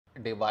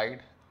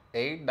divide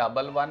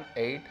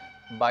 8118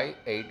 by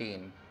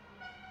 18.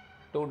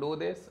 To do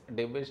this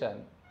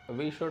division,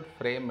 we should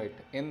frame it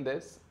in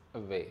this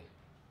way.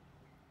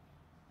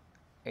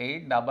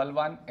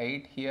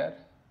 8118 here,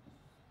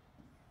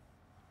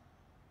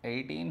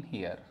 18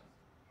 here.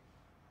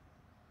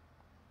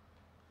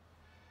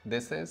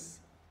 This is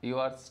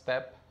your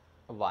step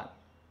 1.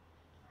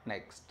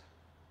 Next,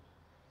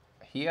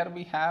 here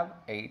we have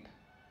 8,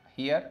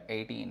 here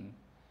 18.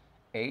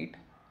 8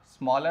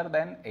 smaller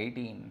than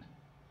 18.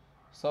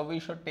 So we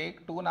should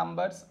take two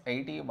numbers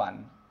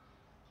 81.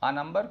 A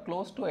number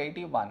close to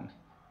 81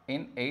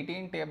 in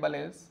 18 table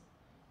is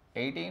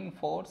 18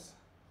 fours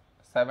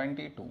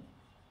 72.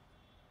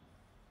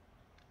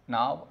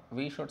 Now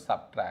we should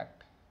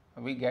subtract.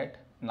 We get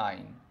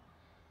 9.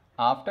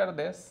 After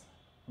this,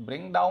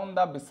 bring down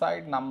the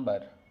beside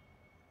number.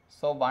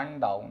 So 1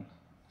 down.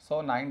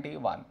 So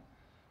 91.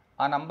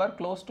 A number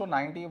close to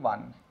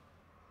 91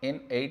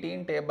 in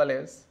 18 table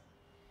is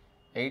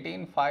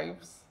 18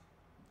 fives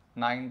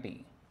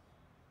 90.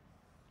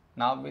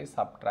 Now we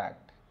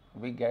subtract.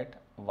 We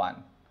get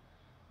 1.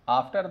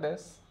 After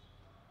this,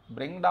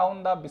 bring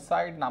down the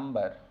beside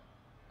number.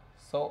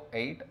 So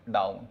 8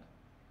 down.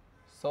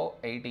 So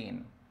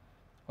 18.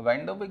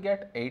 When do we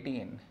get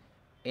 18?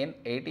 In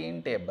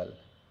 18 table.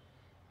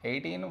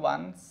 18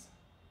 ones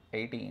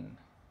 18.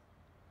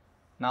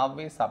 Now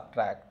we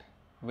subtract.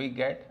 We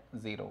get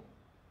 0.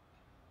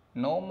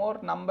 No more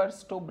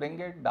numbers to bring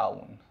it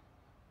down.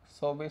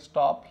 So we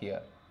stop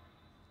here.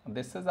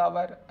 This is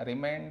our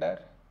remainder.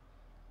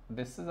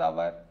 This is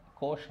our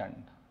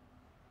quotient.